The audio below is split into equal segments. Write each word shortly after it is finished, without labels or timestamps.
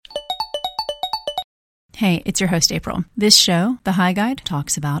Hey, it's your host, April. This show, The High Guide,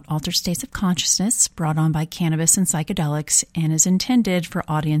 talks about altered states of consciousness brought on by cannabis and psychedelics and is intended for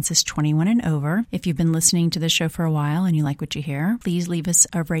audiences 21 and over. If you've been listening to the show for a while and you like what you hear, please leave us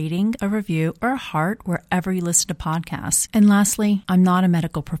a rating, a review, or a heart wherever you listen to podcasts. And lastly, I'm not a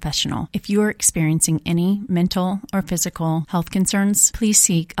medical professional. If you are experiencing any mental or physical health concerns, please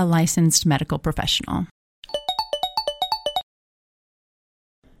seek a licensed medical professional.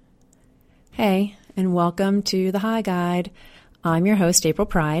 Hey, and welcome to The High Guide. I'm your host, April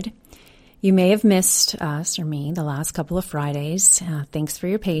Pride. You may have missed us or me the last couple of Fridays. Thanks for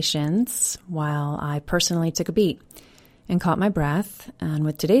your patience while I personally took a beat and caught my breath. And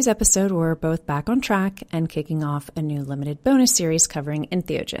with today's episode, we're both back on track and kicking off a new limited bonus series covering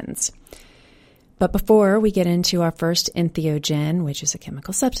entheogens. But before we get into our first entheogen, which is a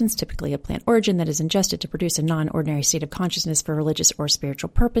chemical substance, typically of plant origin, that is ingested to produce a non-ordinary state of consciousness for religious or spiritual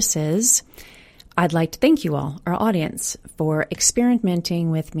purposes, I'd like to thank you all, our audience, for experimenting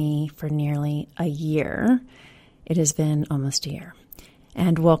with me for nearly a year. It has been almost a year.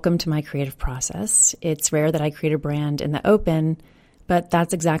 And welcome to my creative process. It's rare that I create a brand in the open, but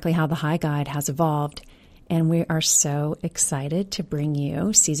that's exactly how The High Guide has evolved. And we are so excited to bring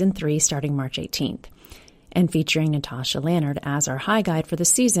you Season 3 starting March 18th and featuring Natasha Lannard as our High Guide for the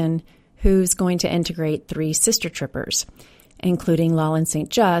season, who's going to integrate 3 sister trippers, including Lawlyn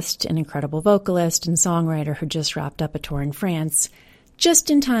St. Just, an incredible vocalist and songwriter who just wrapped up a tour in France, just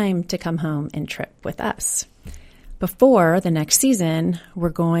in time to come home and trip with us. Before the next season, we're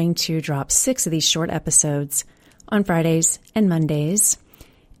going to drop 6 of these short episodes on Fridays and Mondays.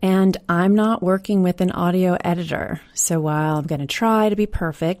 And I'm not working with an audio editor, so while I'm going to try to be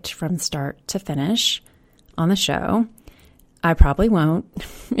perfect from start to finish on the show, I probably won't,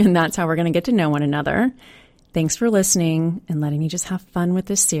 and that's how we're going to get to know one another. Thanks for listening and letting me just have fun with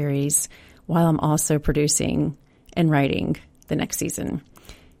this series while I'm also producing and writing the next season.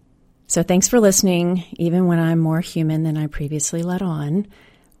 So thanks for listening, even when I'm more human than I previously let on.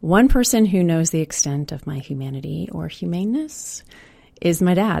 One person who knows the extent of my humanity or humaneness is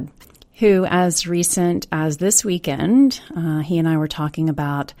my dad, who as recent as this weekend, he and I were talking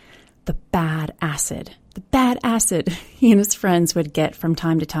about the bad acid he and his friends would get from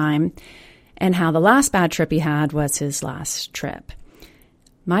time to time, and how the last bad trip he had was his last trip.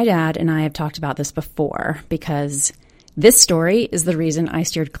 My dad and I have talked about this before because this story is the reason I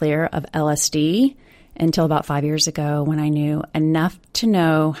steered clear of LSD until about 5 years ago when I knew enough to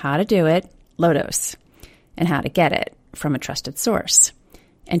know how to do it, low dose, and how to get it from a trusted source.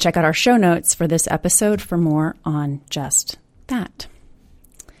 And check out our show notes for this episode for more on just that.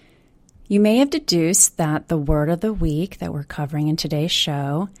 You may have deduced that the word of the week that we're covering in today's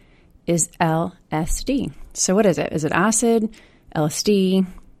show is LSD. So what is it? Is it acid, LSD,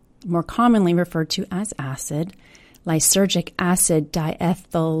 more commonly referred to as acid? Lysergic acid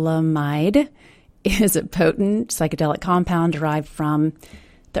diethylamide is a potent psychedelic compound derived from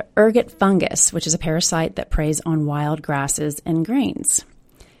the ergot fungus, which is a parasite that preys on wild grasses and grains.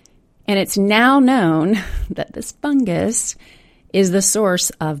 And it's now known that this fungus is the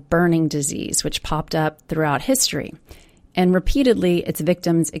source of burning disease, which popped up throughout history. And repeatedly, its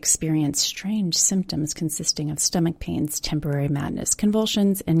victims experienced strange symptoms consisting of stomach pains, temporary madness,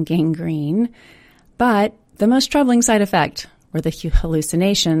 convulsions, and gangrene. But the most troubling side effect were the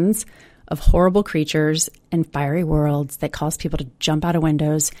hallucinations of horrible creatures and fiery worlds that caused people to jump out of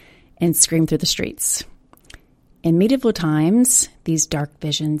windows and scream through the streets. In medieval times, these dark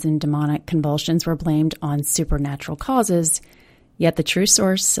visions and demonic convulsions were blamed on supernatural causes, yet the true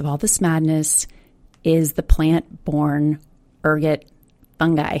source of all this madness is the plant-borne ergot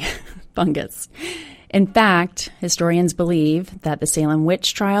fungus. In fact, historians believe that the Salem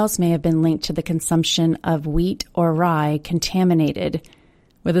witch trials may have been linked to the consumption of wheat or rye contaminated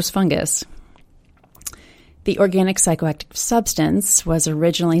with this fungus. The organic psychoactive substance was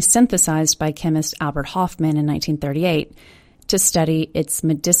originally synthesized by chemist Albert Hofmann in 1938 to study its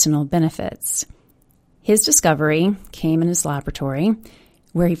medicinal benefits. His discovery came in his laboratory,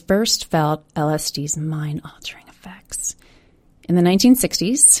 where he first felt LSD's mind-altering effects. In the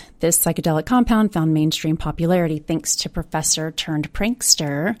 1960s, this psychedelic compound found mainstream popularity thanks to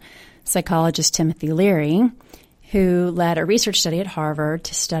professor-turned-prankster, psychologist Timothy Leary, who led a research study at Harvard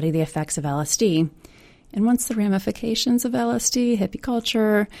to study the effects of LSD. And once the ramifications of LSD, hippie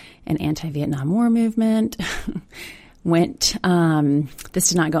culture, and anti-Vietnam War movement went, this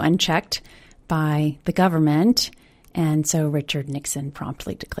did not go unchecked by the government. And so Richard Nixon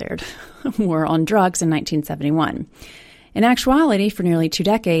promptly declared war on drugs in 1971. In actuality, for nearly 2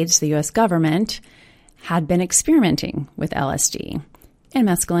 decades, the U.S. government had been experimenting with LSD and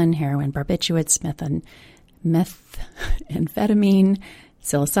mescaline, heroin, barbiturates, methamphetamine,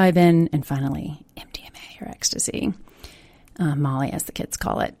 psilocybin, and finally MDMA or ecstasy, Molly as the kids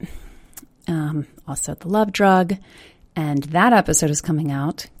call it. Also the love drug. And that episode is coming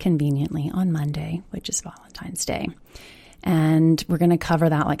out conveniently on Monday, which is Valentine's Day. And we're going to cover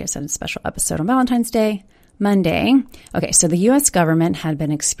that, like I said, a special episode on Valentine's Day, Monday. Okay, so the U.S. government had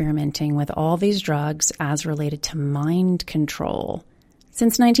been experimenting with all these drugs as related to mind control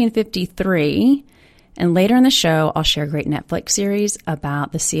since 1953. And later in the show, I'll share a great Netflix series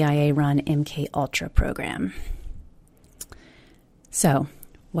about the CIA-run MKUltra program. So,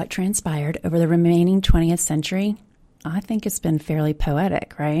 what transpired over the remaining 20th century? I think it's been fairly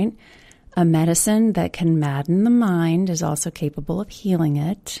poetic, right? A medicine that can madden the mind is also capable of healing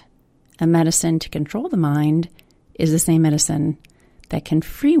it. A medicine to control the mind is the same medicine that can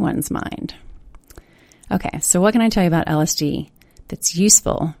free one's mind. Okay, so what can I tell you about LSD that's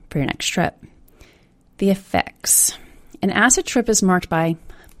useful for your next trip? The effects. An acid trip is marked by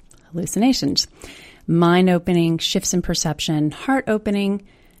hallucinations, mind-opening, shifts in perception, heart-opening,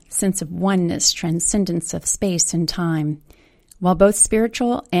 sense of oneness, transcendence of space and time. While both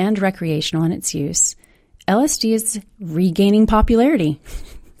spiritual and recreational in its use, LSD is regaining popularity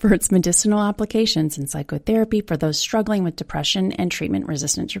for its medicinal applications in psychotherapy for those struggling with depression and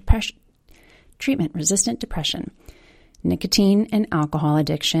treatment-resistant depression. Nicotine and alcohol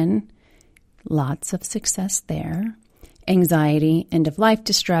addiction, lots of success there. Anxiety, end-of-life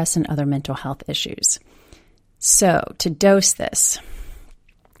distress, and other mental health issues. So, to dose this,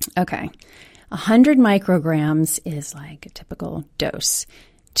 okay, 100 micrograms is like a typical dose.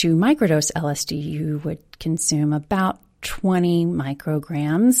 To microdose LSD, you would consume about 20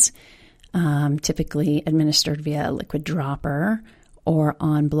 micrograms, typically administered via a liquid dropper or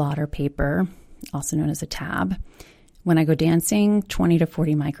on blotter paper, also known as a tab. When I go dancing, 20 to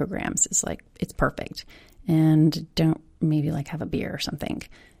 40 micrograms is like, it's perfect. And don't maybe like have a beer or something.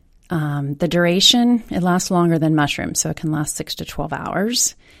 The duration, it lasts longer than mushrooms, so it can last 6 to 12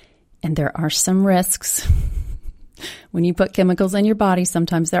 hours. And there are some risks. When you put chemicals in your body,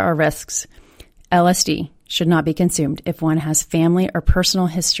 sometimes there are risks. LSD should not be consumed if one has family or personal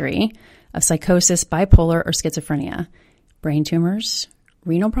history of psychosis, bipolar, or schizophrenia, brain tumors,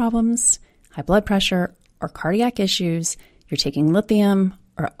 renal problems, high blood pressure, or cardiac issues, you're taking lithium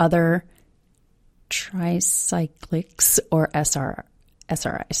or other tricyclics or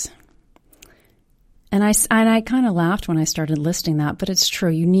SRIs. And I kind of laughed when I started listing that, but it's true.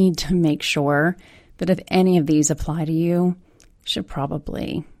 You need to make sure that if any of these apply to you, you should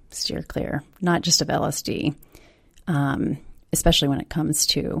probably steer clear, not just of LSD, especially when it comes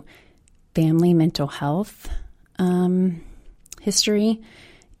to family mental health history.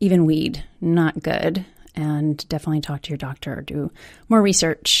 Even weed, not good. And definitely talk to your doctor or do more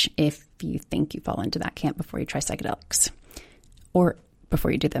research if you think you fall into that camp before you try psychedelics or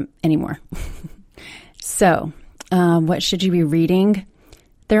before you do them anymore. So, what should you be reading?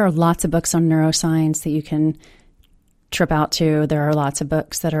 There are lots of books on neuroscience that you can trip out to. There are lots of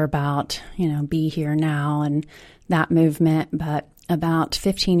books that are about, be here now and that movement. But about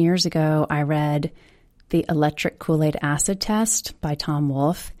 15 years ago, I read The Electric Kool-Aid Acid Test by Tom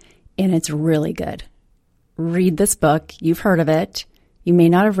Wolfe, and it's really good. Read this book. You've heard of it. You may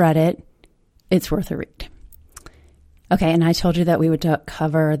not have read it. It's worth a read. Okay, and I told you that we would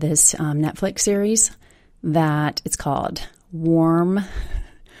cover this Netflix series that it's called Wormwood.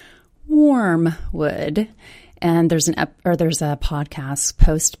 And there's a podcast,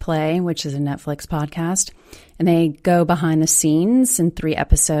 Post Play, which is a Netflix podcast. And they go behind the scenes in 3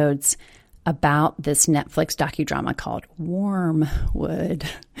 episodes about this Netflix docudrama called Wormwood,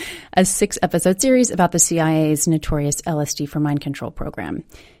 a 6-episode series about the CIA's notorious LSD for mind control program,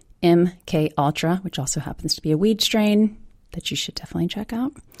 MKUltra, which also happens to be a weed strain that you should definitely check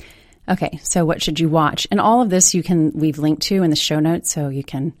out. Okay, so what should you watch? And all of this we've linked to in the show notes, so you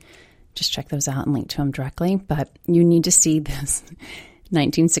can just check those out and link to them directly. But you need to see this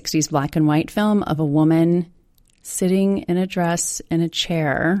 1960s black and white film of a woman sitting in a dress in a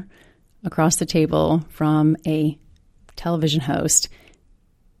chair across the table from a television host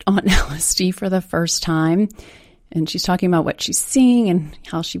on LSD for the first time. And she's talking about what she's seeing and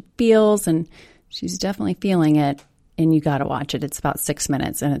how she feels, and she's definitely feeling it. And you got to watch it. It's about 6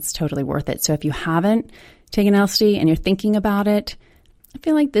 minutes and it's totally worth it. So if you haven't taken LSD and you're thinking about it, I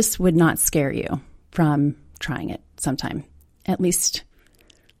feel like this would not scare you from trying it sometime, at least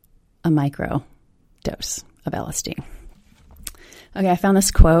a micro dose of LSD. Okay, I found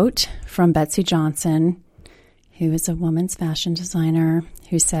this quote from Betsy Johnson, who is a woman's fashion designer,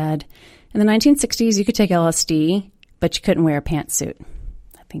 who said, in the 1960s, you could take LSD, but you couldn't wear a pantsuit.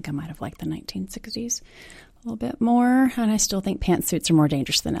 I think I might have liked the 1960s. little bit more, and I still think pantsuits are more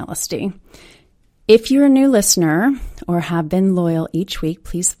dangerous than LSD. If you're a new listener or have been loyal each week,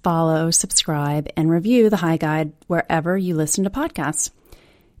 please follow, subscribe, and review the High Guide wherever you listen to podcasts.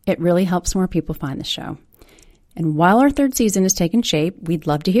 It really helps more people find the show. And while our third season is taking shape, we'd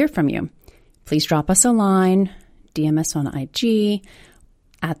love to hear from you. Please drop us a line, DM us on IG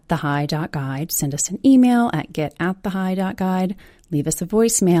at thehigh.guide, send us an email at get@thehigh.guide, leave us a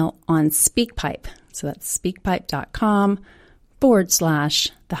voicemail on SpeakPipe. So that's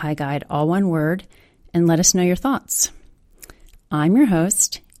speakpipe.com/thehigh-guide, all one word, and let us know your thoughts. I'm your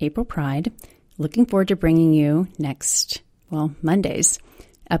host, April Pride, looking forward to bringing you Monday's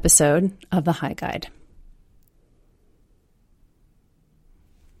episode of The High Guide.